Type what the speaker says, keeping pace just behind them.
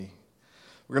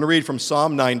We're going to read from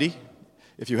Psalm 90.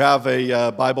 If you have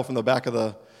a Bible from the back of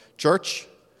the church,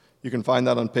 you can find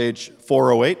that on page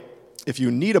 408. If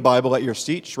you need a Bible at your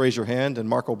seat, just raise your hand and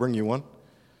Mark will bring you one.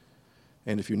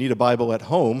 And if you need a Bible at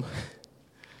home,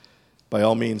 by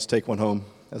all means, take one home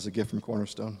as a gift from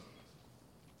Cornerstone.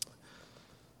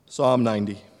 Psalm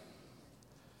 90.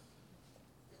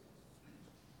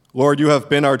 Lord, you have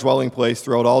been our dwelling place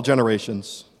throughout all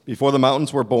generations. Before the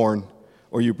mountains were born,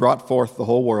 or you brought forth the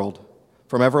whole world,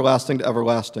 from everlasting to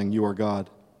everlasting, you are God.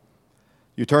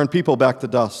 You turn people back to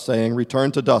dust, saying,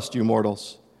 "Return to dust, you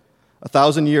mortals."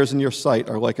 1,000 years in your sight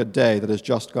are like a day that has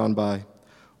just gone by,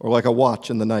 or like a watch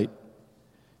in the night.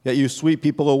 Yet you sweep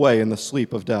people away in the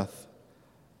sleep of death.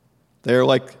 They are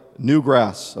like new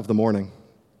grass of the morning.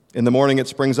 In the morning it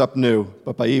springs up new,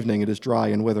 but by evening it is dry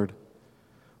and withered.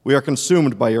 We are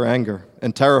consumed by your anger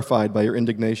and terrified by your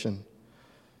indignation.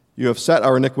 You have set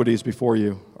our iniquities before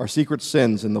you, our secret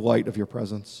sins in the light of your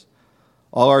presence.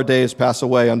 All our days pass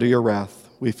away under your wrath.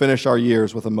 We finish our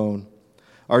years with a moan.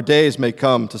 Our days may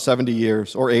come to 70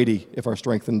 years, or 80, if our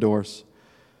strength endures.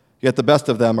 Yet the best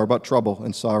of them are but trouble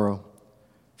and sorrow,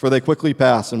 for they quickly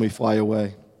pass and we fly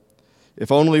away. If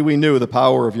only we knew the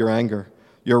power of your anger.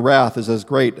 Your wrath is as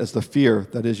great as the fear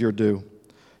that is your due.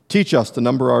 Teach us to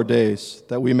number our days,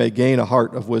 that we may gain a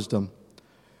heart of wisdom.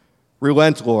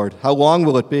 Relent, Lord. How long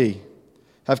will it be?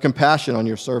 Have compassion on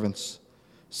your servants.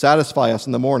 Satisfy us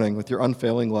in the morning with your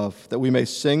unfailing love, that we may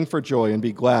sing for joy and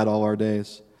be glad all our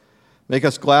days. Make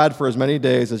us glad for as many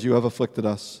days as you have afflicted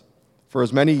us, for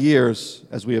as many years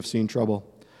as we have seen trouble.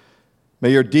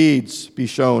 May your deeds be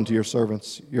shown to your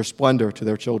servants, your splendor to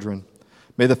their children.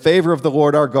 May the favor of the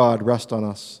Lord our God rest on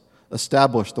us.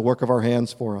 Establish the work of our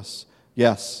hands for us.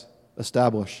 Yes,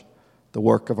 establish the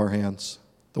work of our hands.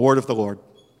 The word of the Lord.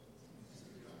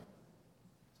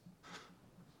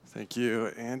 Thank you,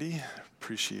 Andy.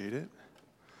 Appreciate it.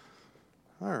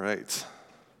 All right.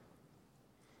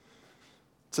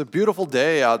 It's a beautiful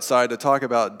day outside to talk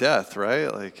about death,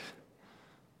 right?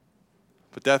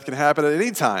 But death can happen at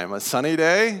any time. A sunny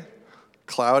day,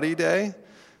 cloudy day.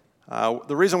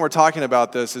 The reason we're talking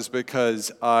about this is because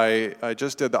I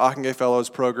just did the Ockenga Fellows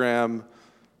program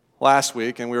last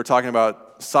week, and we were talking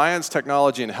about science,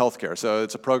 technology, and healthcare. So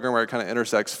it's a program where it kind of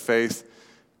intersects faith,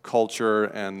 culture,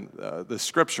 and the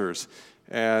scriptures.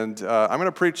 And I'm going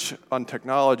to preach on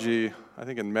technology, I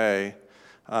think in May.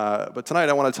 But tonight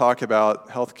I want to talk about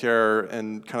healthcare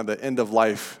and kind of the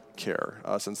end-of-life care,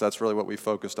 since that's really what we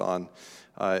focused on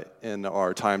in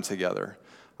our time together.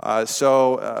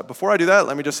 So before I do that,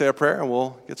 let me just say a prayer and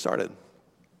we'll get started.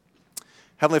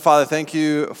 Heavenly Father, thank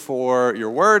you for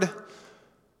your word.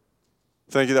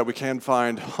 Thank you that we can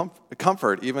find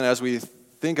comfort even as we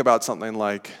think about something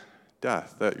like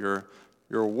death, that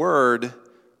your word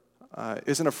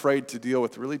isn't afraid to deal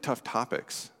with really tough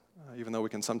topics, even though we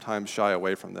can sometimes shy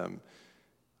away from them.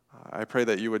 I pray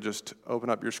that you would just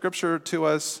open up your scripture to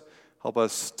us, help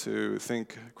us to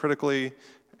think critically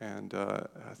and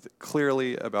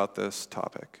clearly about this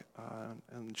topic.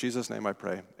 In Jesus' name I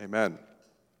pray, amen.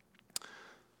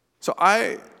 So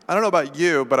I don't know about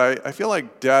you, but I feel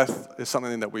like death is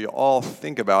something that we all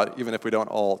think about, even if we don't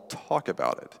all talk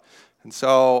about it. And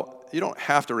so you don't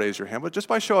have to raise your hand, but just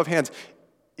by show of hands,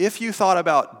 if you thought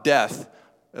about death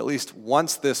at least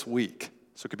once this week,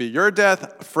 so it could be your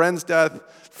death, a friend's death,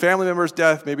 family member's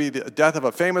death, maybe the death of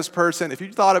a famous person. If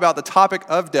you thought about the topic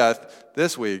of death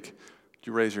this week, would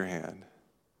you raise your hand?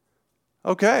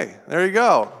 Okay, there you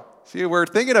go. See, we're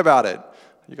thinking about it.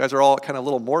 You guys are all kind of a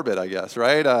little morbid, I guess,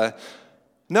 right?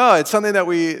 No, it's something that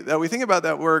we think about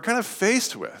that we're kind of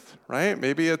faced with, right?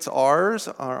 Maybe it's ours,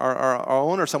 our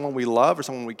own, or someone we love, or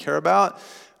someone we care about.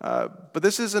 But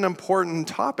this is an important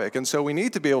topic, and so we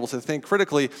need to be able to think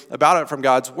critically about it from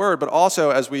God's Word, but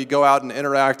also as we go out and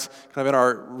interact kind of in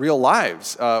our real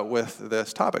lives with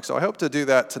this topic. So I hope to do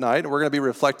that tonight. We're going to be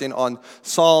reflecting on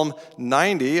Psalm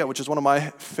 90, which is one of my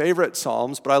favorite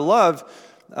psalms, but I love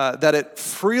that it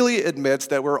freely admits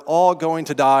that we're all going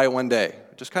to die one day.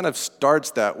 It just kind of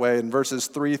starts that way in verses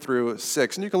 3 through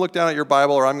 6. And you can look down at your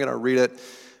Bible, or I'm going to read it.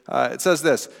 It says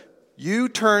this: "You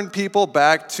turn people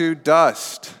back to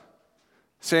dust,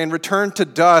 saying, 'Return to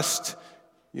dust,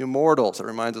 you mortals.'" It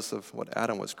reminds us of what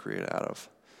Adam was created out of.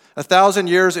 "1,000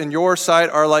 years in your sight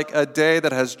are like a day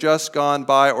that has just gone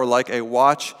by, or like a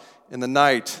watch in the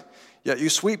night. Yet you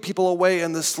sweep people away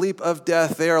in the sleep of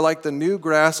death. They are like the new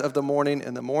grass of the morning.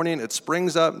 In the morning it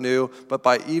springs up new, but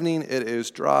by evening it is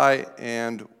dry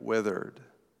and withered."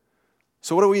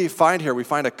 So what do we find here? We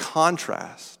find a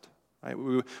contrast. Right?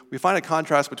 We find a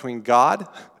contrast between God,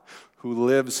 who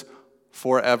lives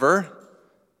forever,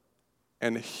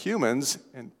 and humans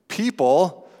and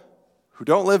people who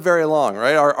don't live very long,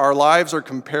 right? Our lives are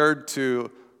compared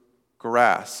to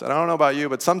grass. And I don't know about you,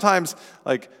 but sometimes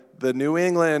like the New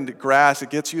England grass, it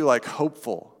gets you like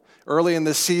hopeful. Early in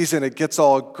the season, it gets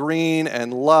all green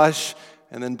and lush,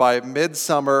 and then by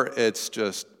midsummer, it's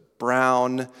just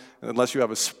brown, unless you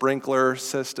have a sprinkler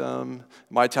system.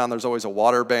 In my town, there's always a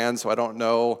water ban, so I don't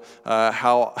know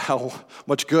how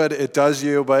much good it does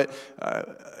you, but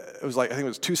it was like, I think it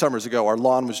was 2 summers ago, our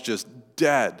lawn was just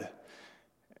dead.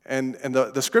 And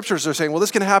the scriptures are saying, well,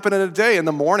 this can happen in a day. In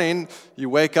the morning, you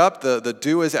wake up, the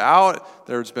dew is out,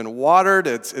 there's been watered,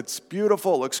 it's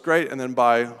beautiful, it looks great, and then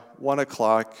by 1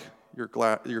 o'clock, your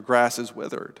grass is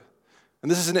withered. And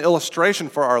this is an illustration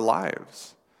for our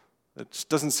lives. It just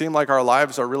doesn't seem like our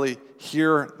lives are really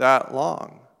here that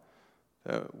long.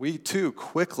 We too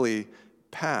quickly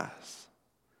pass.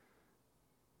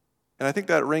 And I think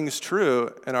that rings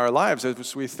true in our lives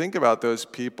as we think about those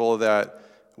people that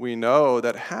we know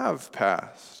that have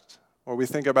passed. Or we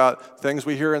think about things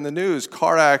we hear in the news,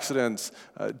 car accidents,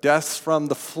 deaths from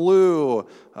the flu,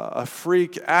 a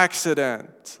freak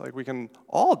accident. Like we can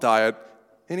all die at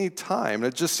any time.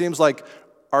 And it just seems like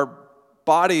our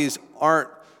bodies aren't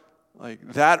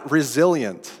like that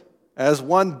resilient. As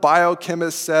one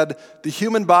biochemist said, the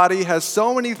human body has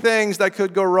so many things that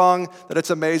could go wrong that it's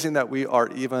amazing that we are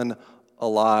even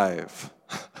alive.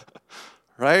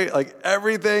 Right? Like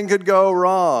everything could go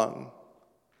wrong.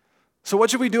 So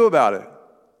what should we do about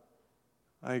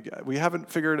it? We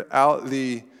haven't figured out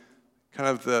the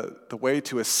way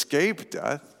to escape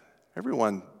death.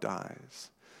 Everyone dies.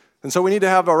 And so we need to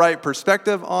have a right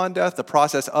perspective on death, the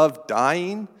process of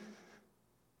dying.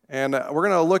 And we're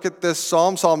going to look at this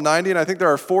Psalm 90, and I think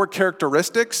there are 4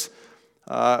 characteristics,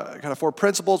 kind of 4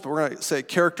 principles, but we're going to say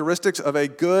characteristics of a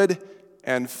good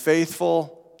and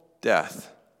faithful death.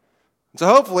 And so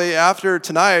hopefully after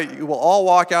tonight, you will all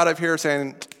walk out of here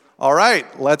saying, all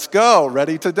right, let's go,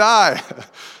 ready to die.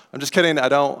 I'm just kidding, I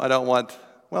don't want,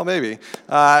 well, maybe.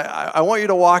 I want you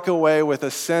to walk away with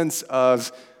a sense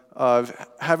of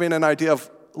having an idea of,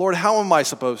 Lord, how am I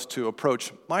supposed to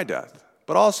approach my death?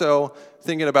 But also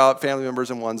thinking about family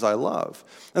members and ones I love.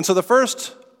 And so the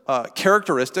first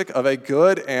characteristic of a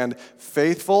good and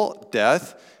faithful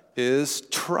death is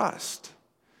trust.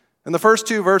 In the first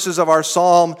 2 verses of our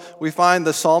psalm, we find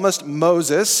the psalmist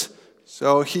Moses.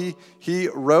 So he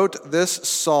wrote this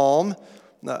psalm,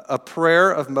 a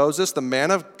prayer of Moses, the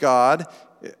man of God.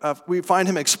 We find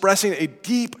him expressing a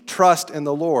deep trust in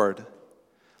the Lord.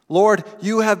 Lord,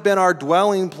 you have been our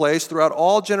dwelling place throughout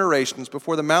all generations.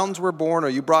 Before the mountains were born, or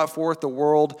you brought forth the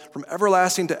world, from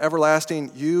everlasting to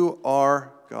everlasting, you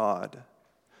are God.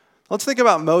 Let's think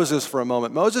about Moses for a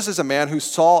moment. Moses is a man who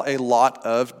saw a lot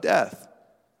of death.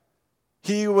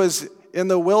 He was in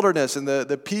the wilderness, and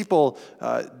the people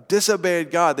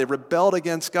disobeyed God. They rebelled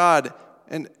against God,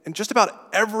 and just about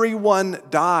everyone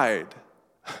died.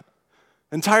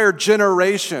 Entire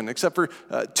generation, except for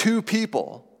 2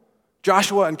 people.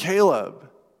 Joshua and Caleb.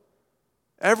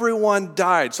 Everyone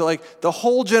died. So like the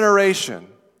whole generation.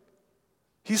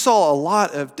 He saw a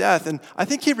lot of death, and I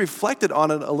think he reflected on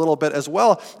it a little bit as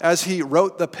well as he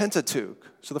wrote the Pentateuch.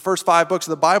 So the first 5 books of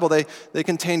the Bible, they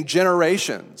contain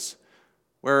generations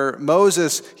where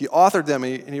Moses, he authored them,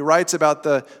 and he writes about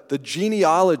the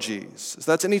genealogies.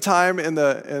 So that's any time in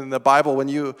the Bible when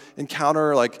you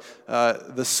encounter like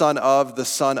the son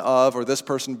of, or this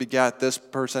person begat this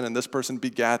person, and this person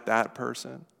begat that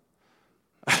person.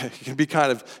 It can be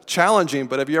kind of challenging,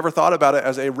 but have you ever thought about it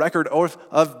as a record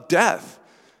of death?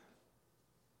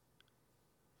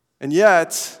 And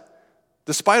yet,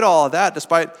 despite all of that,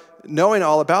 despite knowing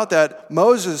all about that,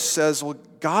 Moses says, well,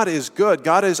 God is good.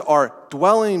 God is our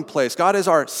dwelling place. God is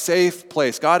our safe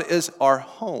place. God is our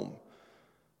home.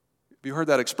 Have you heard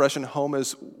that expression, home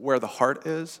is where the heart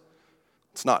is?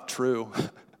 It's not true.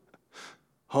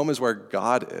 Home is where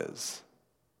God is.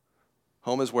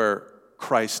 Home is where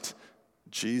Christ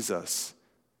Jesus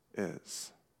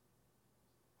is.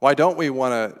 Why don't we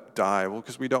want to die? Well,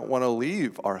 because we don't want to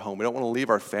leave our home. We don't want to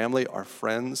leave our family, our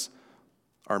friends,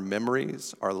 our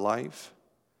memories, our life.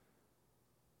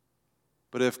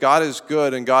 But if God is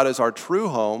good and God is our true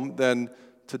home, then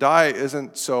to die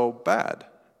isn't so bad.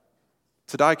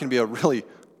 To die can be a really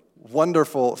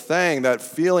wonderful thing, that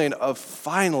feeling of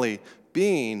finally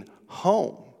being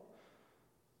home.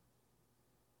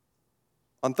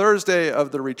 On Thursday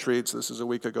of the retreats, this is a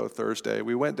week ago Thursday,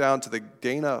 we went down to the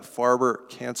Dana-Farber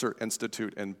Cancer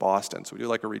Institute in Boston. So we do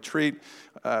like a retreat.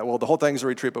 The whole thing's a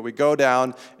retreat, but we go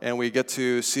down and we get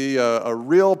to see a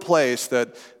real place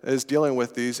that is dealing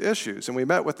with these issues. And we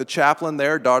met with the chaplain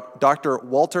there, Dr.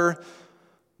 Walter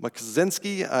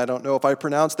Makaczynski. I don't know if I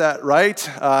pronounced that right,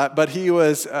 but he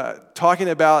was talking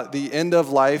about the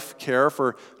end-of-life care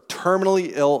for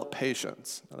terminally ill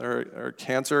patients. Their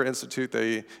cancer institute,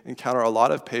 they encounter a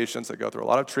lot of patients that go through a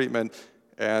lot of treatment,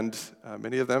 and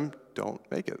many of them don't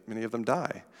make it. Many of them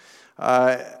die.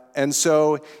 And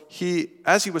so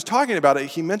as he was talking about it,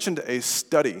 he mentioned a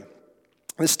study.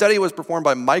 The study was performed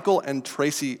by Michael and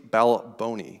Tracy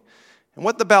Balboni. And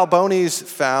what the Balbonis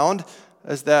found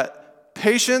is that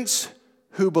patients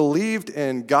who believed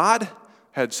in God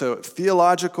had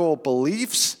theological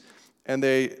beliefs, and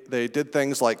they did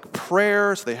things like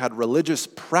prayers, they had religious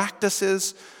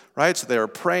practices, right? So they were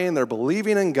praying, they're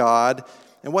believing in God.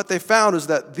 And what they found is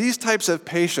that these types of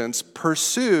patients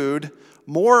pursued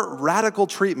more radical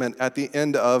treatment at the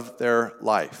end of their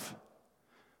life.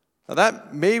 Now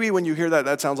that maybe when you hear that,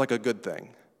 that sounds like a good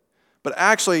thing. But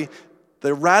actually,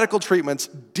 the radical treatments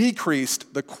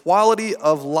decreased the quality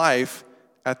of life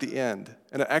at the end.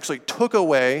 And it actually took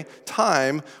away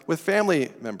time with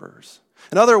family members.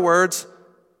 In other words,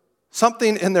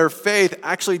 something in their faith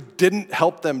actually didn't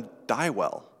help them die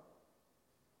well.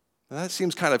 Now that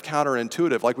seems kind of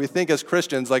counterintuitive. Like we think as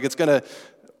Christians, like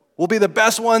we'll be the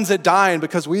best ones at dying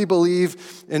because we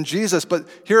believe in Jesus. But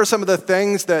here are some of the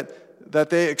things that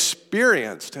they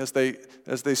experienced as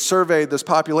they surveyed this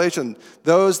population.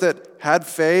 Those that had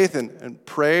faith and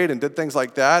prayed and did things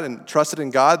like that and trusted in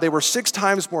God, they were 6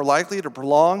 times more likely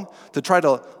to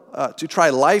try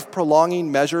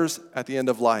life-prolonging measures at the end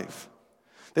of life.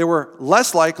 They were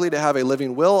less likely to have a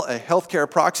living will, a healthcare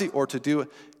proxy, or to do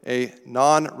a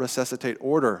non-resuscitate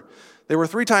order. They were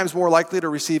 3 times more likely to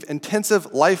receive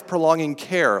intensive life-prolonging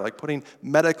care, like putting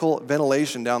medical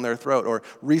ventilation down their throat or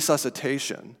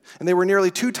resuscitation. And they were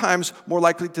nearly 2 times more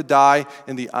likely to die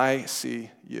in the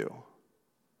ICU.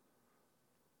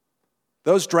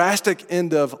 Those drastic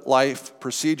end-of-life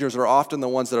procedures are often the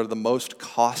ones that are the most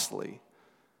costly,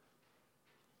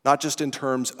 not just in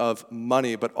terms of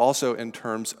money, but also in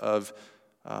terms of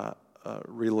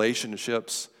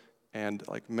relationships and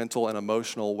like mental and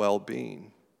emotional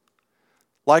well-being.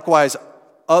 Likewise,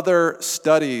 other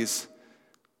studies,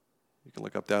 you can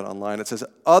look up that online, it says,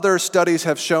 other studies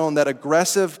have shown that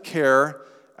aggressive care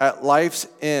at life's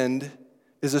end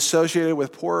is associated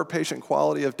with poorer patient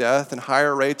quality of death and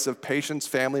higher rates of patients'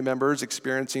 family members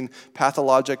experiencing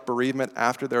pathologic bereavement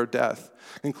after their death,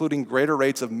 including greater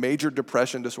rates of major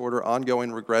depression disorder,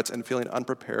 ongoing regrets, and feeling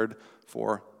unprepared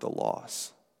for the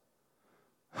loss.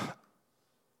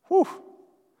 Whew.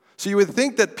 So you would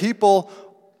think that people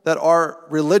that are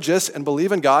religious and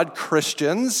believe in God,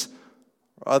 Christians,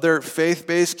 or other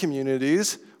faith-based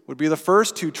communities, would be the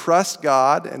first to trust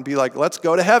God and be like, let's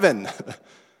go to heaven.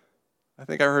 I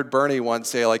think I heard Bernie once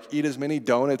say, like, eat as many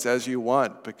donuts as you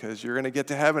want because you're going to get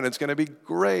to heaven. It's going to be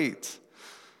great.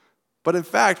 But in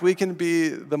fact, we can be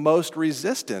the most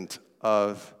resistant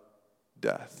of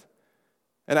death.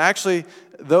 And actually,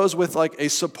 those with like a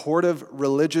supportive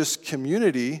religious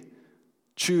community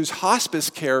choose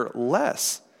hospice care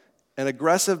less and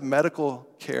aggressive medical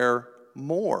care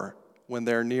more when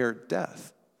they're near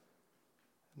death.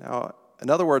 Now, in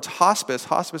other words,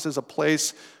 hospice is a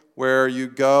place where you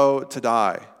go to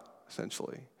die,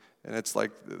 essentially. And it's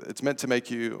meant to make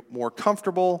you more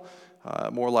comfortable,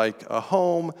 more like a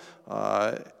home,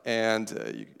 and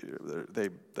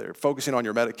they're focusing on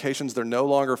your medications. They're no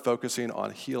longer focusing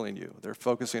on healing you. They're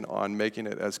focusing on making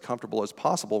it as comfortable as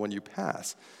possible when you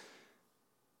pass.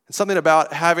 And something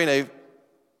about having a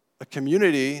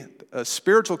community, a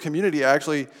spiritual community,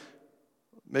 actually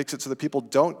makes it so that people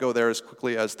don't go there as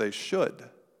quickly as they should.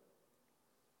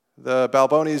 The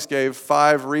Balbonis gave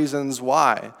 5 reasons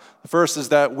why. The first is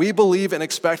that we believe and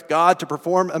expect God to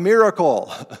perform a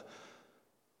miracle.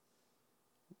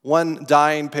 One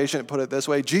dying patient put it this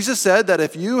way: Jesus said that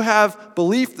if you have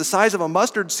belief the size of a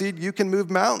mustard seed, you can move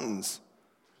mountains.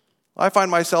 I find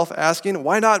myself asking,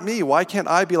 why not me? Why can't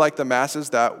I be like the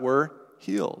masses that were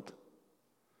healed?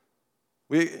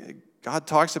 God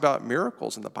talks about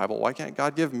miracles in the Bible. Why can't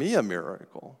God give me a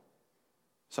miracle?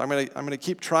 So I'm going to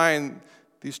keep trying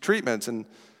these treatments, and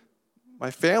my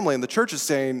family and the church is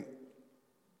saying,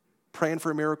 praying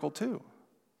for a miracle too.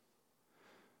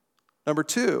 Number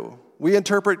 2, we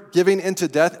interpret giving into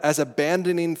death as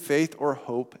abandoning faith or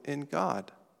hope in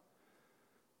God.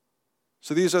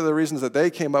 So these are the reasons that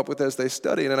they came up with as they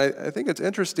studied, and I think it's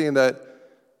interesting that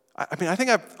I think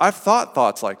I've thought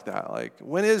thoughts like that. Like,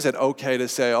 when is it okay to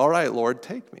say, all right, Lord,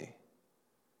 take me?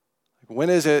 When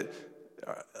is it,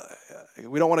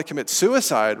 we don't want to commit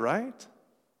suicide, right?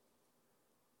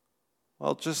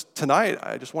 Well, just tonight,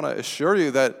 I just want to assure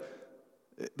you that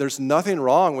there's nothing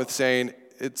wrong with saying,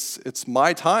 it's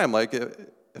my time. Like,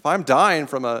 if I'm dying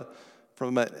from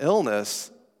an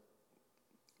illness,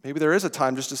 maybe there is a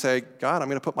time just to say, God, I'm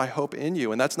going to put my hope in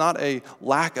you. And that's not a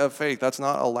lack of faith. That's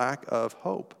not a lack of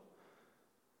hope.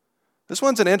 This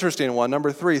one's an interesting one.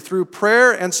 Number 3, through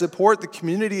prayer and support, the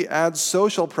community adds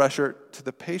social pressure to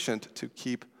the patient to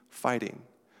keep fighting.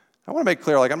 I want to make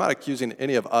clear, I'm not accusing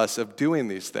any of us of doing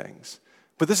these things.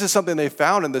 But this is something they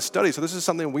found in this study. So this is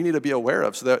something we need to be aware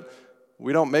of so that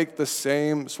we don't make the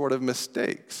same sort of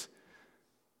mistakes.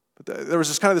 But there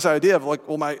was this idea of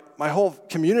my whole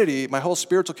community, my whole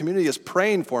spiritual community is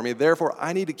praying for me, therefore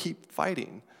I need to keep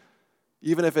fighting,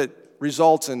 even if it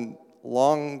results in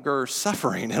longer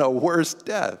suffering and a worse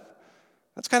death.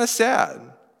 That's kind of sad.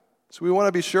 So we want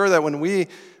to be sure that when we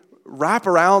wrap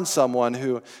around someone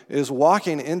who is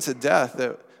walking into death,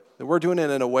 that we're doing it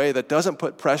in a way that doesn't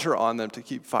put pressure on them to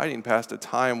keep fighting past a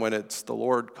time when it's the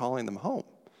Lord calling them home.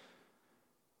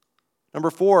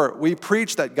 Number 4, we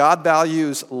preach that God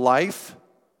values life,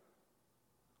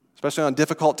 especially on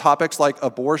difficult topics like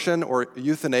abortion or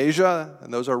euthanasia,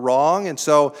 and those are wrong. And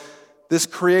so this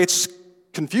creates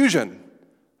confusion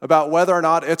about whether or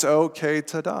not it's okay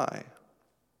to die.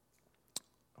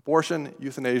 Abortion,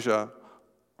 euthanasia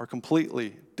are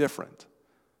completely different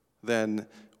than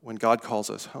when God calls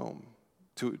us home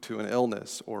to an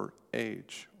illness or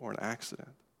age or an accident.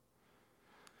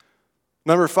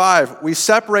 Number 5, we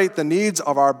separate the needs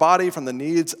of our body from the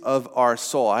needs of our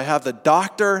soul. I have the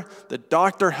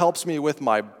doctor helps me with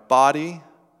my body,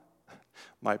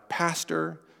 my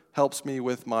pastor helps me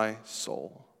with my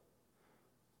soul.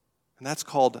 And that's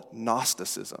called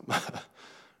Gnosticism,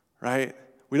 right?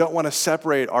 We don't want to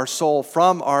separate our soul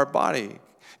from our body.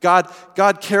 God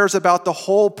cares about the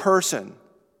whole person.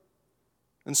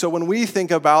 And so when we think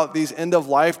about these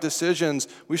end-of-life decisions,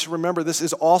 we should remember this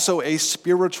is also a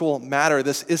spiritual matter.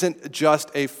 This isn't just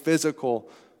a physical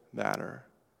matter.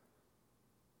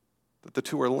 That the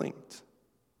two are linked.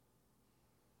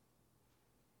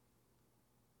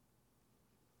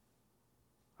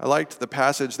 I liked the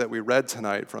passage that we read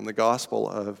tonight from the Gospel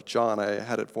of John. I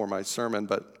had it for my sermon,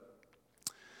 but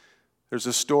there's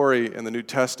a story in the New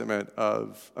Testament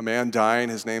of a man dying.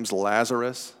 His name's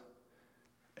Lazarus.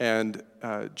 And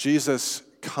Jesus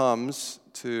comes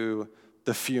to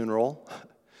the funeral,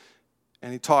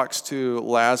 and he talks to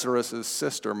Lazarus'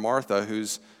 sister, Martha,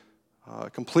 who's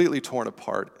completely torn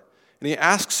apart. And he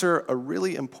asks her a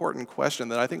really important question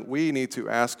that I think we need to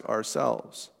ask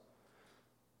ourselves.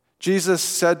 Jesus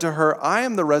said to her, I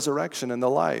am the resurrection and the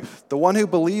life. The one who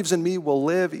believes in me will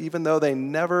live even though they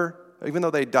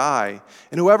die.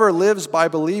 And whoever lives by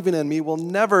believing in me will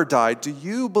never die. Do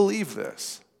you believe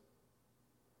this?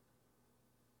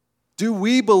 Do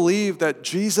we believe that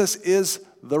Jesus is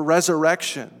the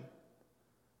resurrection?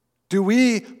 Do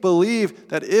we believe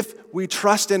that if we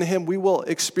trust in him, we will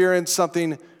experience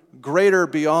something greater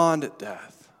beyond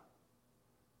death?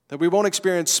 That we won't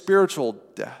experience spiritual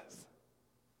death?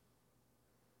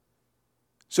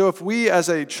 So if we as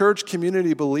a church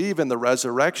community believe in the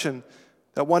resurrection,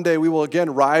 that one day we will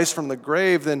again rise from the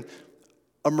grave, then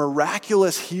a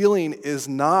miraculous healing is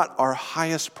not our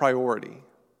highest priority.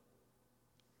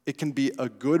 It can be a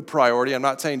good priority. I'm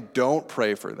not saying don't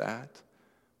pray for that,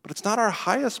 but it's not our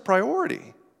highest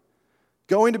priority.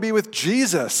 Going to be with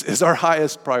Jesus is our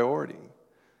highest priority.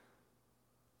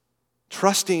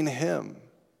 Trusting him.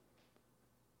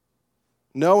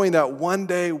 Knowing that one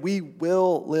day we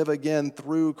will live again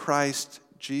through Christ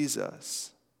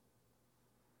Jesus.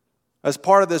 As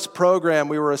part of this program,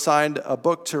 we were assigned a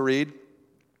book to read.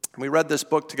 We read this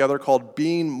book together called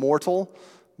Being Mortal,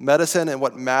 Medicine and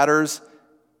What Matters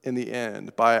in the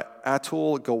End by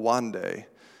Atul Gawande.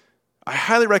 I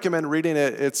highly recommend reading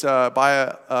it. It's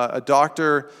by a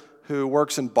doctor who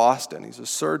works in Boston. He's a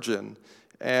surgeon.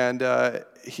 And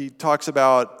he talks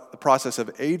about the process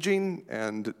of aging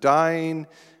and dying.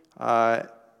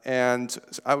 And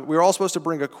we were all supposed to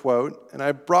bring a quote. And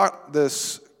I brought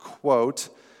this quote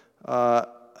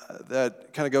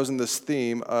that kind of goes in this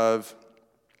theme of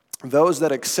those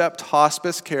that accept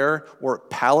hospice care or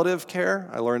palliative care.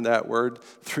 I learned that word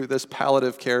through this.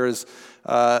 Palliative care is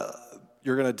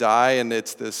you're going to die, and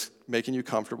it's this making you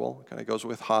comfortable. It kind of goes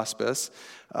with hospice.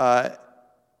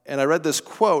 And I read this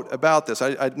quote about this.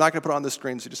 I'm not going to put it on the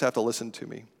screen, so you just have to listen to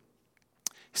me.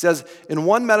 He says, in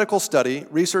one medical study,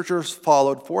 researchers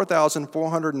followed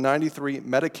 4,493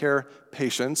 Medicare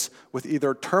patients with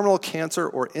either terminal cancer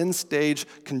or end-stage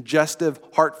congestive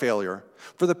heart failure.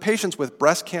 For the patients with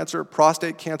breast cancer,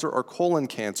 prostate cancer, or colon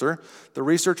cancer, the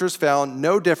researchers found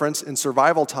no difference in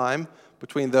survival time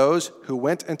between those who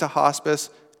went into hospice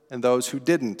and those who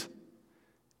didn't.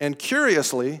 And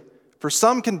curiously, for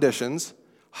some conditions,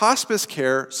 Hospice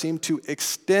care seemed to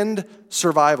extend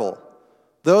survival.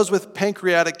 Those with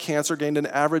pancreatic cancer gained an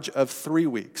average of 3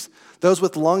 weeks. Those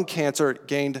with lung cancer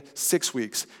gained 6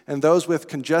 weeks. And those with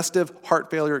congestive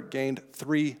heart failure gained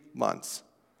 3 months.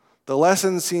 The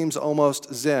lesson seems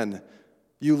almost Zen.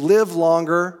 You live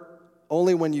longer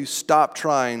only when you stop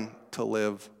trying to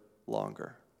live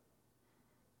longer.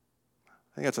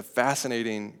 I think that's a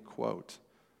fascinating quote.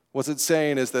 What it's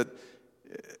saying is that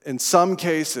in some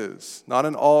cases, not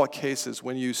in all cases,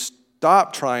 when you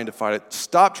stop trying to fight it,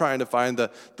 stop trying to find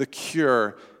the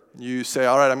cure, you say,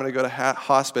 all right, I'm going to go to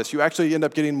hospice, you actually end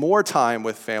up getting more time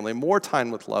with family, more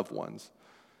time with loved ones.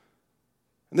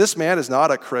 And this man is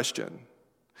not a Christian.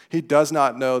 He does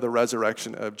not know the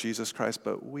resurrection of Jesus Christ,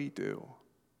 but we do.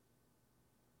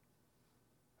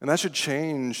 And that should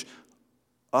change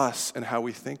us and how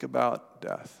we think about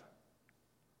death.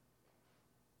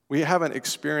 We haven't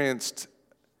experienced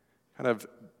kind of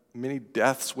many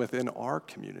deaths within our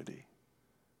community.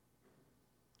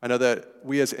 I know that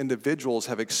we as individuals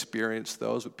have experienced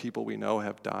those with people we know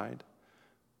have died.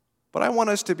 But I want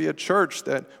us to be a church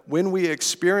that when we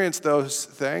experience those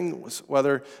things,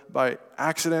 whether by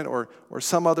accident or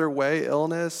some other way,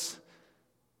 illness,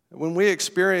 when we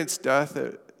experience death,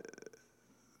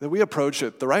 that we approach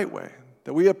it the right way,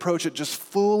 that we approach it just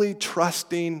fully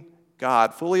trusting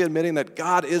God, fully admitting that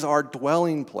God is our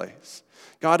dwelling place.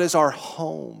 God is our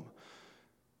home.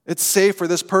 It's safe for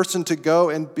this person to go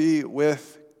and be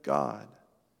with God.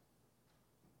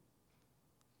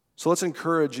 So let's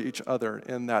encourage each other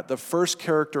in that. The first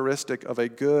characteristic of a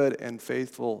good and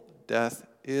faithful death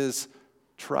is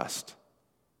trust.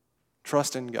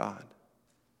 Trust in God.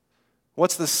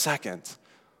 What's the second?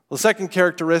 The second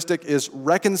characteristic is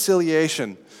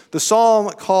reconciliation. The psalm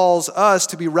calls us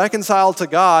to be reconciled to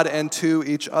God and to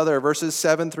each other, verses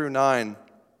 7 through 9.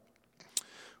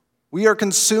 We are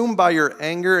consumed by your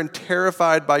anger and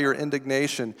terrified by your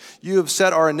indignation. You have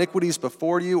set our iniquities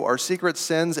before you, our secret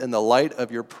sins in the light of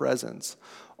your presence.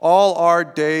 All our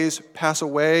days pass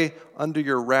away under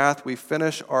your wrath. We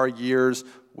finish our years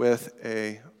with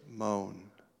a moan.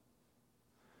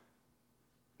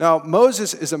 Now,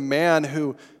 Moses is a man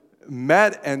who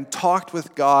met and talked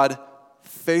with God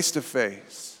face to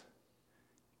face.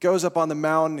 Goes up on the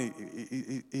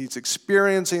mountain, he's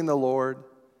experiencing the Lord.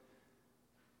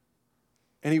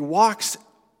 And he walks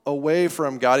away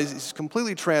from God. He's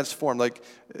completely transformed. Like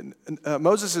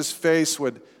Moses' face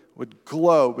would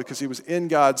glow because he was in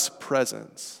God's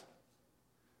presence.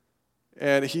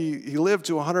 And he lived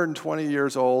to 120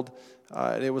 years old.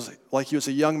 And it was like he was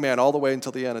a young man all the way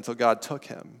until the end, until God took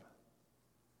him.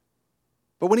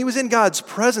 But when he was in God's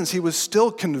presence, he was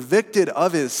still convicted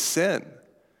of his sin.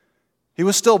 He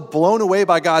was still blown away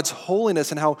by God's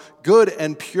holiness and how good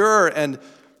and pure and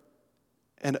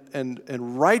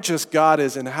righteous God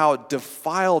is, and how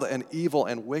defiled and evil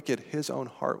and wicked his own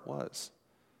heart was.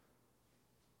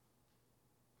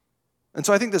 And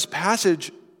so I think this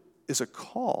passage is a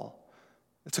call.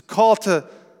 It's a call to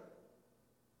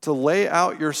lay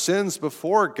out your sins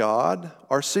before God,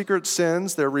 our secret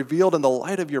sins, they're revealed in the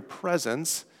light of your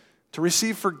presence, to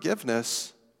receive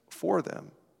forgiveness for them.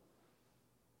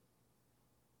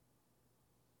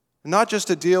 Not just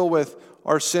to deal with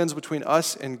our sins between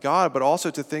us and God, but also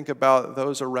to think about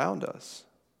those around us.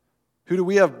 Who do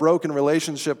we have broken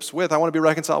relationships with? I want to be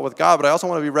reconciled with God, but I also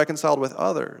want to be reconciled with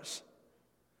others.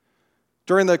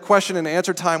 During the question and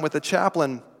answer time with the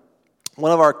chaplain,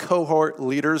 one of our cohort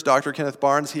leaders, Dr. Kenneth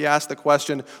Barnes, he asked the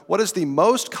question, what is the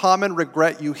most common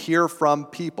regret you hear from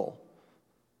people?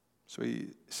 So he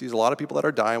sees a lot of people that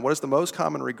are dying. What is the most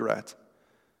common regret?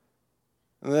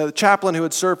 And the chaplain who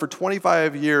had served for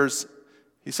 25 years,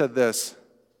 he said this,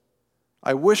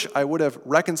 I wish I would have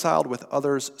reconciled with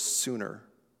others sooner.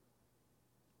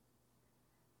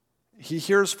 He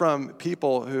hears from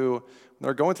people who, when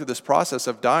they're going through this process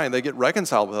of dying, they get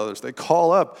reconciled with others. They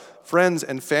call up friends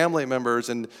and family members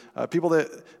and people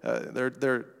that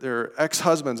their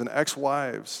ex-husbands and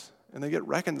ex-wives, and they get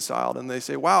reconciled, and they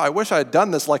say, wow, I wish I had done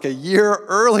this like a year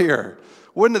earlier.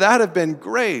 Wouldn't that have been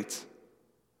great?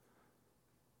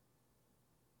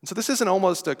 And so this isn't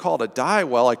almost a call to die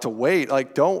well, like to wait.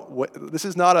 Like don't wait. This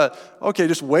is not a, okay,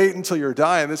 just wait until you're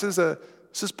dying. This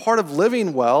is part of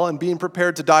living well and being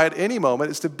prepared to die at any moment,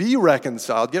 is to be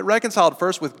reconciled. Get reconciled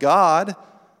first with God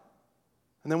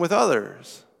and then with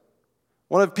others.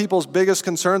 One of people's biggest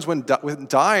concerns when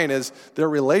dying is their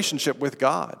relationship with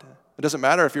God. It doesn't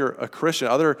matter if you're a Christian.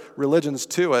 Other religions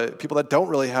too, people that don't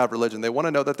really have religion, they want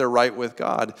to know that they're right with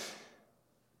God.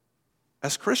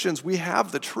 As Christians, we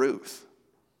have the truth.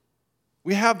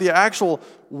 We have the actual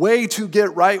way to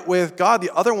get right with God.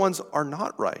 The other ones are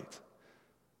not right.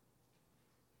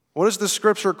 What does the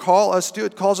scripture call us to do?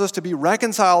 It calls us to be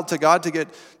reconciled to God,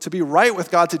 to be right with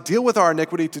God, to deal with our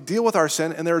iniquity, to deal with our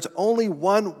sin, and there's only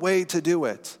one way to do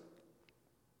it.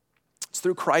 It's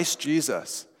through Christ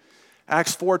Jesus.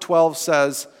 Acts 4:12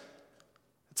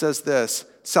 says this,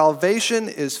 salvation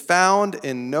is found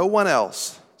in no one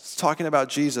else. It's talking about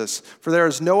Jesus. For there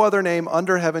is no other name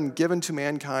under heaven given to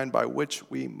mankind by which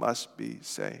we must be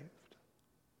saved.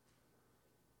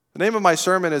 The name of my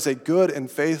sermon is A Good and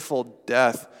Faithful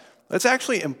Death. It's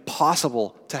actually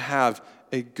impossible to have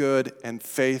a good and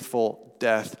faithful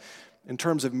death in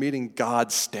terms of meeting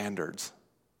God's standards.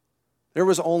 There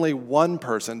was only one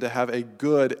person to have a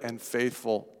good and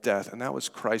faithful death, and that was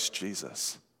Christ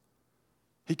Jesus.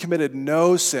 He committed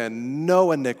no sin,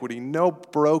 no iniquity, no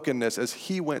brokenness as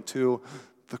he went to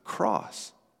the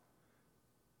cross.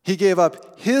 He gave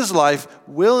up his life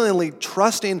willingly,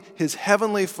 trusting his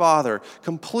heavenly Father,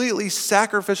 completely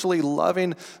sacrificially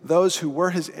loving those who were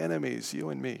his enemies, you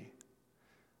and me,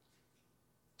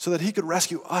 so that he could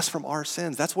rescue us from our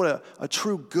sins. That's what a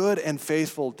true good and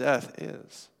faithful death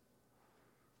is.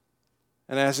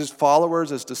 And as his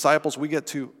followers, as disciples, we get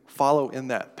to follow in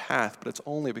that path, but it's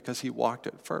only because he walked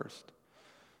it first.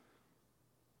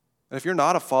 And if you're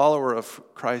not a follower of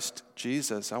Christ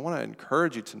Jesus, I want to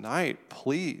encourage you tonight,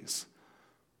 please,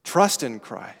 trust in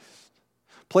Christ.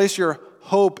 Place your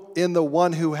hope in the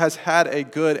one who has had a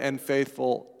good and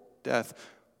faithful death.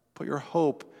 Put your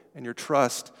hope and your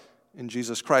trust in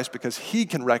Jesus Christ because he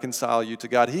can reconcile you to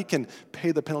God. He can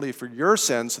pay the penalty for your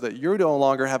sins so that you no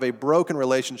longer have a broken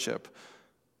relationship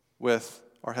with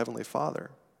our Heavenly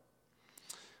Father.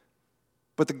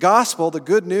 But the gospel, the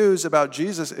good news about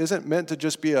Jesus, isn't meant to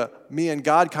just be a me and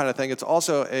God kind of thing. It's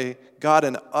also a God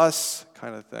and us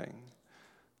kind of thing.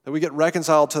 That we get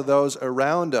reconciled to those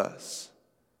around us,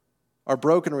 our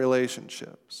broken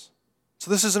relationships.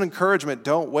 So this is an encouragement.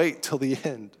 Don't wait till the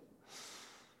end.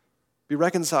 Be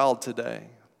reconciled today.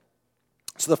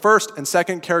 So the first and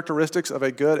second characteristics of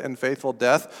a good and faithful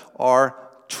death are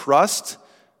trust,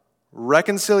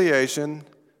 reconciliation.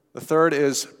 The third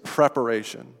is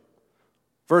preparation.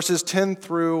 Verses 10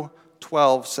 through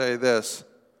 12 say this,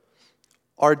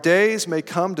 our days may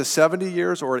come to 70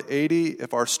 years or 80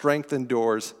 if our strength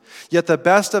endures. Yet the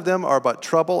best of them are but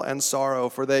trouble and sorrow,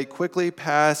 for they quickly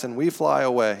pass and we fly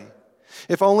away.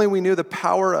 If only we knew the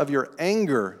power of your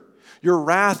anger. Your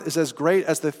wrath is as great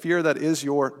as the fear that is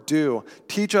your due.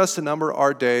 Teach us to number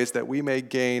our days that we may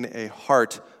gain a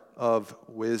heart of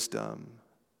wisdom.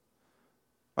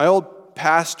 My old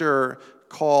pastor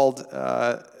called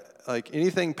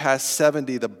anything past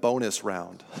 70 the bonus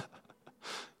round.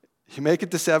 You make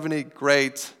it to 70,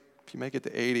 great. If you make it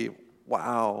to 80,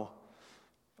 wow.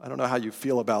 I don't know how you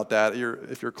feel about that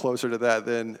if you're closer to that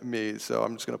than me, so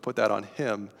I'm just going to put that on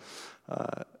him.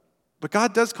 But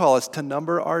God does call us to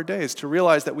number our days, to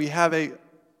realize that we have a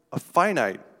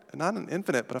finite, not an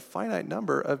infinite, but a finite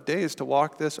number of days to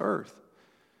walk this earth.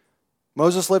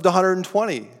 Moses lived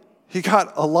 120. He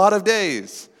got a lot of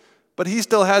days, but he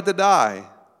still had to die.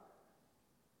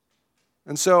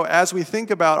 And so as we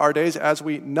think about our days, as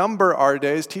we number our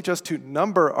days, teach us to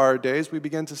number our days, we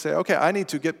begin to say, okay, I need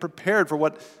to get prepared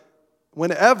for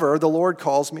whenever the Lord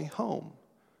calls me home.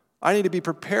 I need to be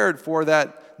prepared for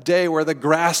that day where the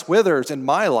grass withers in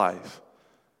my life,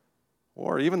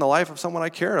 or even the life of someone I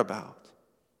care about.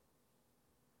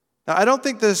 Now, I don't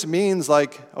think this means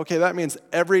that means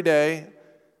every day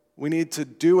we need to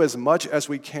do as much as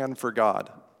we can for God.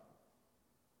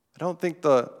 I don't think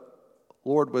the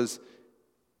Lord was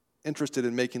interested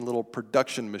in making little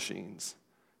production machines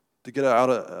to get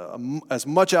as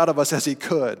much out of us as he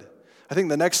could. I think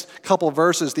the next couple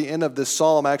verses, the end of this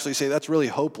psalm, actually say that's really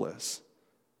hopeless.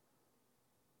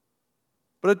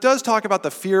 But it does talk about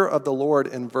the fear of the Lord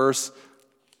in verse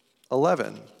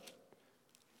 11. It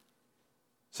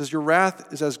says, your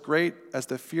wrath is as great as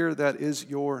the fear that is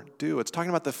your due. It's talking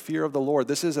about the fear of the Lord.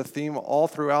 This is a theme all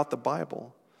throughout the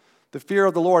Bible. The fear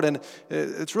of the Lord. And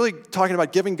it's really talking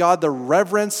about giving God the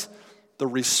reverence, the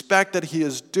respect that he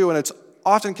is due. And it's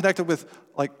often connected with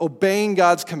obeying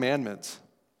God's commandments,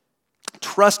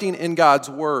 trusting in God's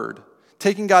word,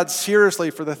 taking God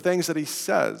seriously for the things that he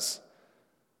says.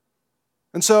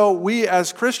 And so we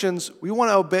as Christians, we want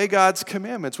to obey God's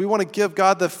commandments. We want to give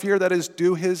God the fear that is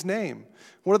due his name.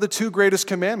 What are the two greatest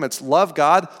commandments? Love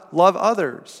God, love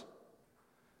others.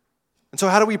 And so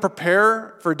how do we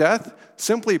prepare for death?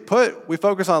 Simply put, we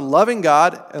focus on loving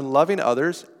God and loving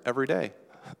others every day.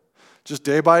 Just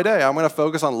day by day, I'm going to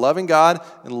focus on loving God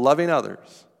and loving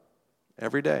others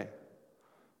every day.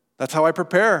 That's how I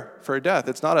prepare for death.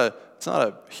 It's not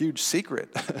a huge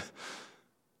secret.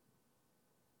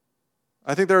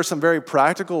 I think there are some very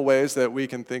practical ways that we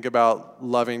can think about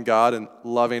loving God and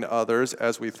loving others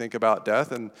as we think about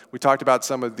death. And we talked about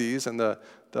some of these in the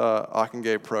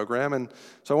Ockengabe program. And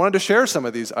so I wanted to share some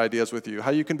of these ideas with you, how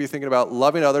you can be thinking about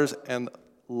loving others and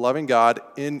loving God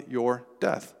in your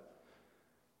death.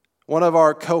 One of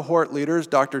our cohort leaders,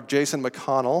 Dr. Jason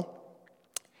McConnell,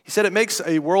 he said it makes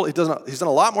a world, he's done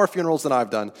a lot more funerals than I've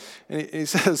done. And he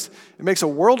says, it makes a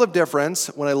world of difference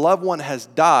when a loved one has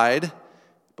died,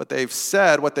 but they've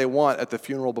said what they want at the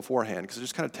funeral beforehand, because it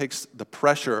just kind of takes the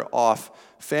pressure off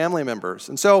family members.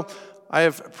 And so I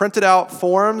have printed out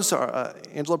forms,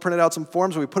 Angela printed out some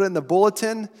forms, we put it in the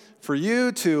bulletin for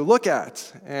you to look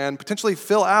at and potentially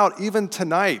fill out even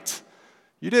tonight.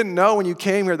 You didn't know when you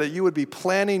came here that you would be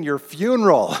planning your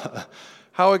funeral.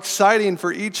 How exciting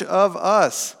for each of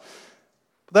us.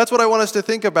 That's what I want us to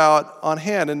think about on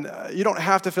hand. And you don't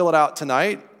have to fill it out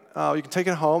tonight. You can take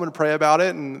it home and pray about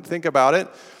it and think about it.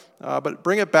 But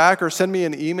bring it back or send me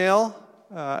an email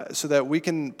so that we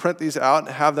can print these out and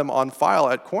have them on file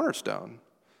at Cornerstone.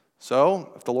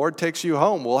 So if the Lord takes you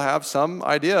home, we'll have some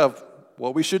idea of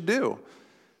what we should do.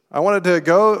 I wanted to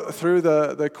go through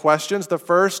the questions. The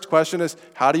first question is,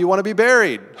 how do you want to be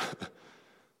buried?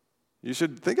 You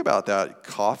should think about that.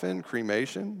 Coffin,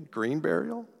 cremation, green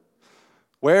burial.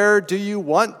 Where do you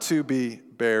want to be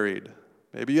buried?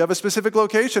 Maybe you have a specific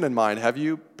location in mind. Have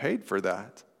you paid for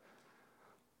that?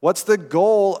 What's the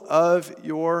goal of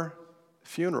your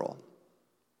funeral?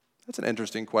 That's an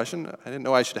interesting question. I didn't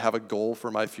know I should have a goal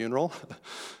for my funeral.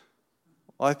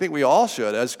 Well, I think we all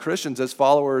should. As Christians, as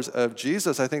followers of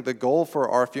Jesus, I think the goal for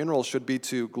our funeral should be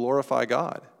to glorify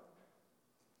God,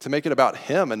 to make it about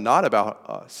Him and not about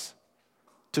us,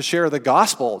 to share the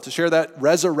gospel, to share that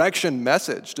resurrection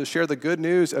message, to share the good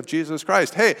news of Jesus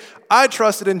Christ. Hey, I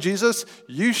trusted in Jesus.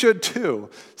 You should too.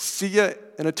 See you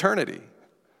in eternity.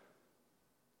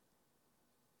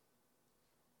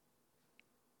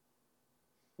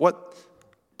 What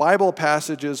Bible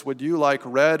passages would you like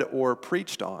read or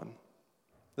preached on?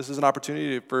 This is an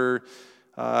opportunity for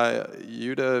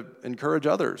you to encourage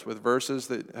others with verses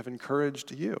that have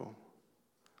encouraged you.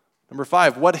 Number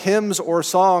 5, what hymns or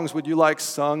songs would you like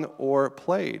sung or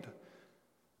played?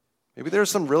 Maybe there's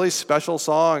some really special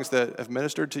songs that have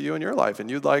ministered to you in your life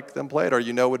and you'd like them played, or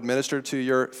you know would minister to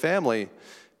your family.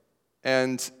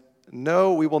 And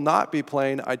no, we will not be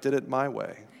playing I Did It My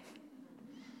Way.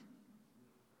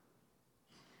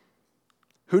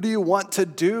 Who do you want to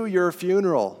do your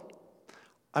funeral?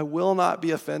 I will not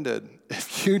be offended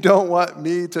if you don't want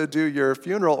me to do your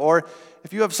funeral, or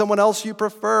if you have someone else you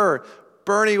prefer.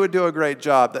 Bernie would do a great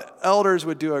job. The elders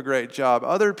would do a great job.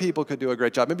 Other people could do a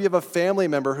great job. Maybe you have a family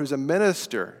member who's a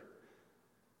minister.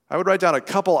 I would write down a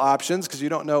couple options because you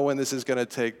don't know when this is going to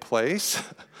take place.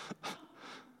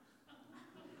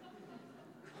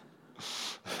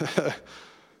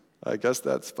 I guess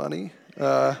that's funny.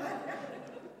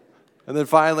 And then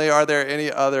finally, are there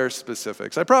any other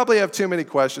specifics? I probably have too many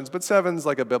questions, but 7's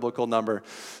like a biblical number.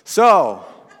 So,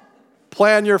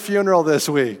 plan your funeral this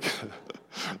week.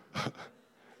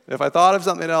 If I thought of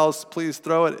something else, please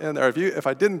throw it in there. If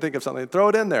I didn't think of something, throw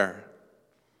it in there.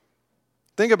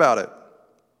 Think about it.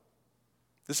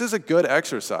 This is a good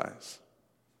exercise.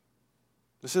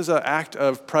 This is an act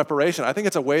of preparation. I think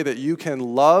it's a way that you can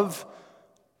love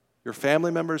your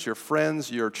family members, your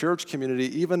friends, your church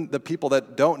community, even the people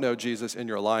that don't know Jesus in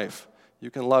your life.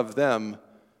 You can love them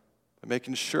by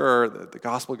making sure that the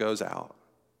gospel goes out.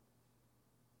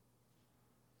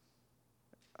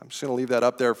 I'm just going to leave that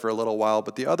up there for a little while.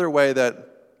 But the other way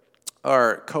that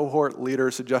our cohort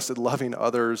leader suggested loving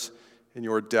others in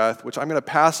your death, which I'm going to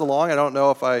pass along. I don't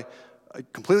know if I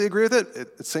completely agree with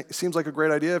it. It seems like a great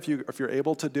idea if you're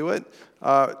able to do it.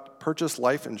 Purchase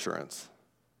life insurance.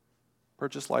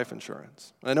 Purchase life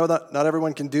insurance. I know that not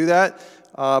everyone can do that,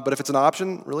 but if it's an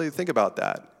option, really think about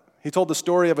that. He told the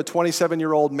story of a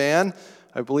 27-year-old man.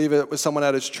 I believe it was someone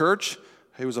at his church.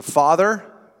 He was a father,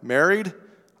 married,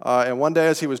 and one day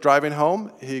as he was driving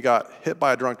home, he got hit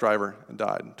by a drunk driver and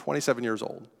died, 27 years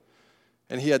old.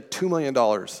 And he had $2 million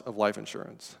of life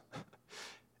insurance.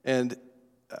 And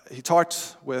he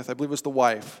talked with, I believe it was the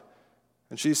wife,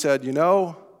 and she said, you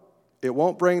know, it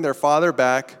won't bring their father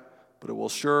back, but it will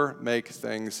sure make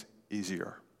things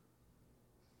easier.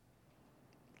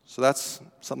 So that's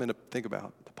something to think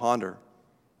about, to ponder.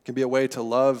 It can be a way to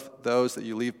love those that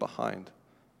you leave behind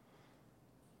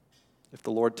if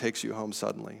the Lord takes you home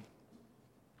suddenly.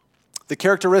 The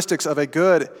characteristics of a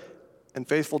good and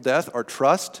faithful death are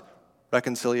trust,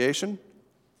 reconciliation,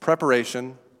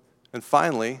 preparation, and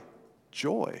finally,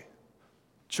 joy.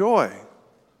 Joy.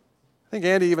 I think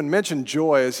Andy even mentioned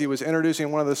joy as he was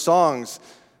introducing one of the songs.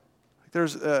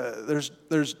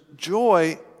 There's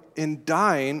joy in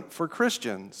dying for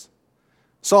Christians.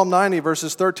 Psalm 90,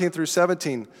 verses 13 through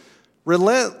 17.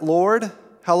 Relent, Lord,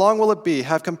 how long will it be?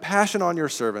 Have compassion on your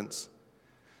servants.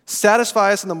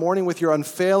 Satisfy us in the morning with your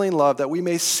unfailing love, that we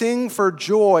may sing for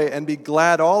joy and be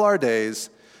glad all our days.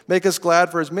 Make us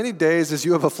glad for as many days as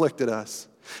you have afflicted us.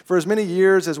 For as many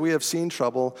years as we have seen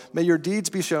trouble, may your deeds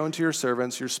be shown to your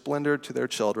servants, your splendor to their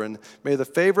children. May the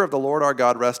favor of the Lord our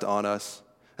God rest on us.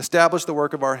 Establish the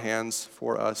work of our hands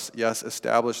for us. Yes,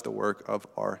 establish the work of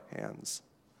our hands.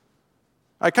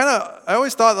 I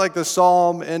always thought like the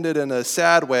psalm ended in a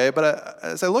sad way, but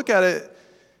as I look at it,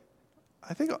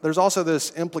 I think there's also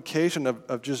this implication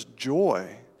of just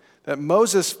joy, that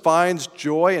Moses finds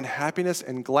joy and happiness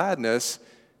and gladness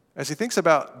as he thinks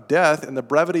about death and the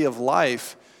brevity of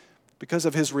life because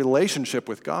of his relationship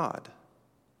with God.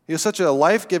 He has such a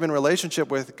life-giving relationship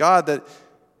with God that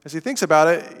as he thinks about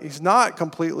it, he's not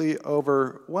completely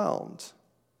overwhelmed.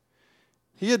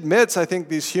 He admits, I think,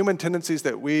 these human tendencies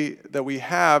that we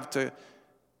have to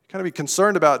kind of be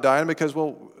concerned about dying because,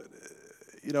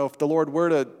 if the Lord were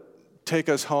to take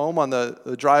us home on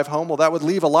the drive home, that would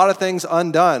leave a lot of things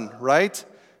undone, right?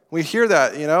 We hear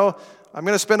that, I'm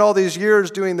going to spend all these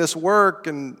years doing this work,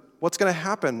 and what's going to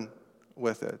happen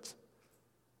with it?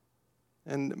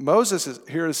 And Moses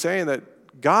is saying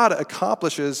that God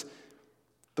accomplishes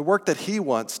the work that he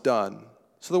wants done.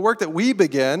 So the work that we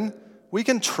begin, we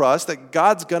can trust that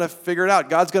God's going to figure it out.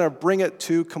 God's going to bring it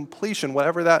to completion,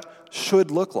 whatever that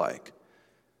should look like.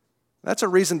 That's a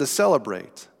reason to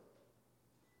celebrate.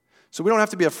 So we don't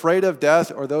have to be afraid of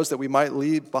death or those that we might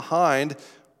leave behind,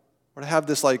 or to have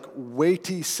this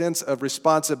weighty sense of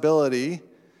responsibility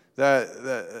that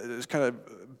is kind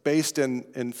of based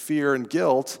in fear and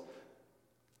guilt,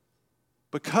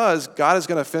 because God is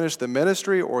going to finish the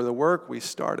ministry or the work we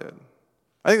started.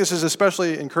 I think this is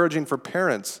especially encouraging for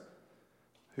parents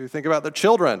who think about their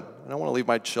children. I don't want to leave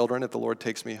my children if the Lord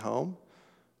takes me home.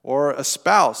 Or a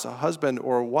spouse, a husband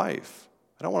or a wife.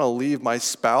 I don't want to leave my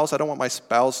spouse. I don't want my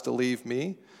spouse to leave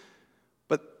me.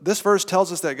 But this verse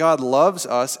tells us that God loves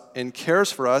us and cares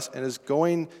for us and is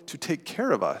going to take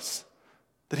care of us.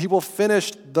 That he will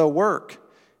finish the work.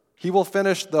 He will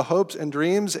finish the hopes and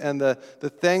dreams and the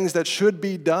things that should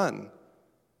be done.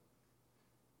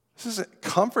 This is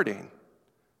comforting.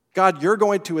 God, you're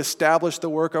going to establish the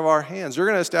work of our hands. You're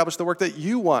going to establish the work that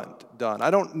you want done. I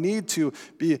don't need to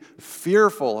be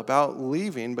fearful about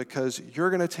leaving because you're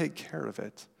going to take care of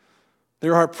it.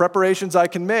 There are preparations I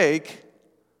can make,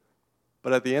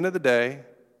 but at the end of the day,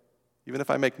 even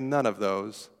if I make none of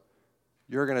those,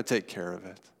 you're going to take care of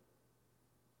it.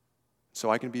 So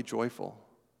I can be joyful.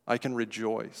 I can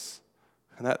rejoice.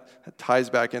 And that ties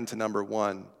back into number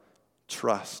one,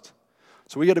 trust.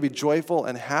 So we got to be joyful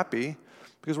and happy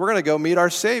because we're going to go meet our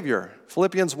Savior.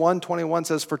 Philippians 1:21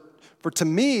 says, For to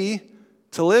me,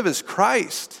 to live is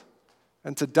Christ,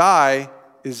 and to die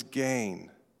is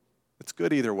gain. It's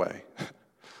good either way.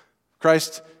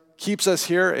 Christ keeps us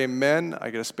here, amen. I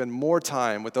get to spend more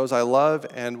time with those I love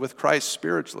and with Christ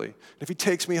spiritually. If he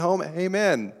takes me home,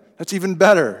 amen. That's even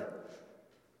better.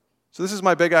 So this is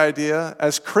my big idea.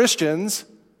 As Christians,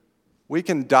 we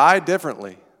can die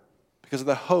differently because of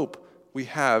the hope we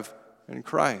have in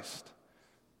Christ.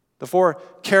 The four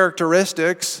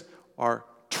characteristics are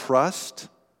trust,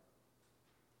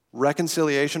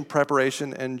 reconciliation,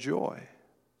 preparation, and joy.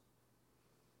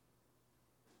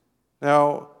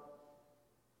 Now,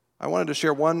 I wanted to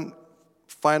share one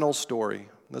final story.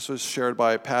 This was shared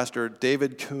by Pastor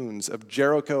David Coons of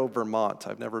Jericho, Vermont.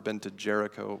 I've never been to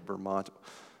Jericho, Vermont,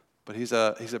 but he's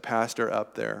a pastor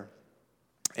up there.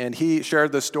 And he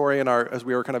shared this story as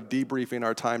we were kind of debriefing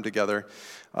our time together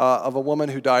of a woman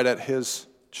who died at his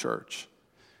church.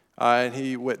 And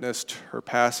he witnessed her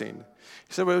passing.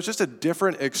 He said, well, it was just a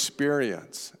different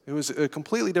experience. It was a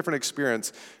completely different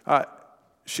experience.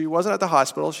 She wasn't at the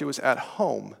hospital. She was at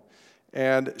home.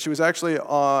 And she was actually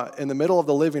in the middle of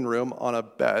the living room on a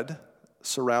bed,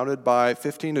 surrounded by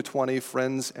 15 to 20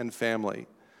 friends and family.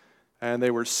 And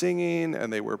they were singing,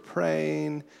 and they were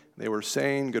praying, they were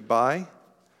saying goodbye.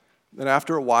 Then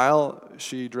after a while,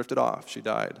 she drifted off. She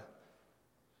died.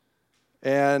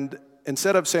 And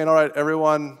instead of saying, all right,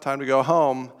 everyone, time to go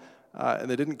home, and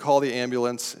they didn't call the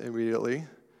ambulance immediately,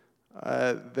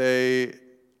 they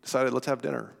decided, let's have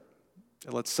dinner,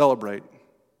 and let's celebrate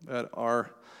that our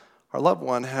loved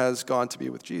one has gone to be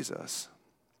with Jesus.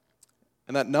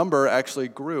 And that number actually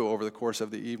grew over the course of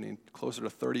the evening. Closer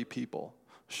to 30 people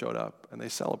showed up, and they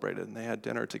celebrated, and they had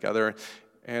dinner together,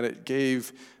 and it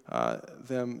gave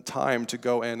them time to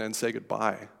go in and say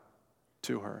goodbye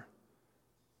to her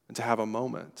and to have a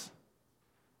moment.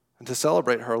 and to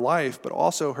celebrate her life, but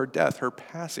also her death, her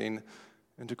passing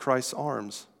into Christ's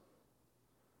arms.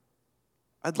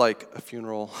 I'd like a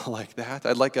funeral like that.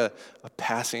 I'd like a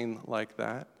passing like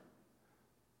that.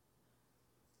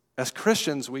 As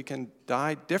Christians, we can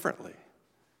die differently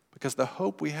because the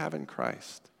hope we have in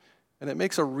Christ, and it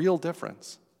makes a real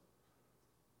difference.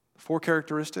 The 4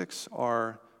 characteristics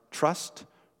are trust,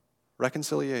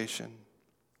 reconciliation,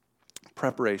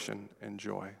 preparation, and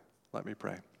joy. Let me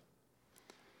pray.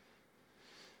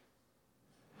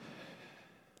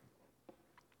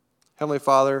 Heavenly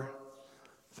Father,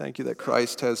 thank you that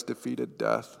Christ has defeated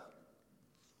death.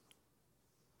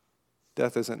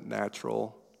 Death isn't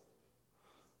natural.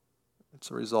 It's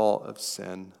a result of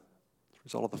sin. It's a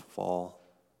result of the fall.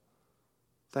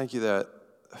 Thank you that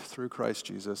through Christ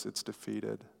Jesus, it's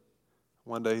defeated.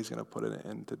 One day he's going to put an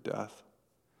end to death.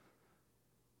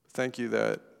 Thank you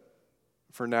that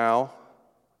for now,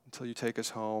 until you take us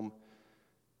home,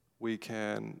 we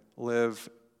can live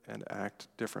and act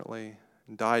differently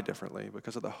and die differently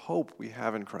because of the hope we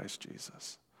have in Christ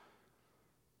Jesus.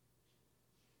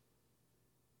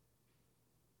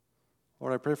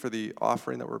 Lord, I pray for the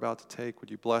offering that we're about to take. Would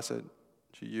you bless it?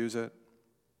 Would you use it?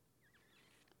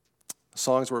 The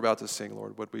songs we're about to sing,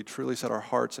 Lord, would we truly set our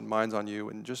hearts and minds on you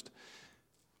and just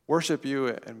worship you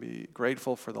and be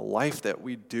grateful for the life that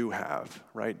we do have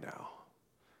right now.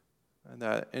 And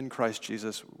that in Christ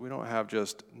Jesus, we don't have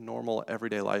just normal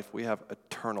everyday life, we have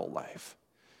eternal life.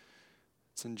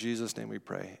 It's in Jesus' name we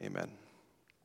pray. Amen.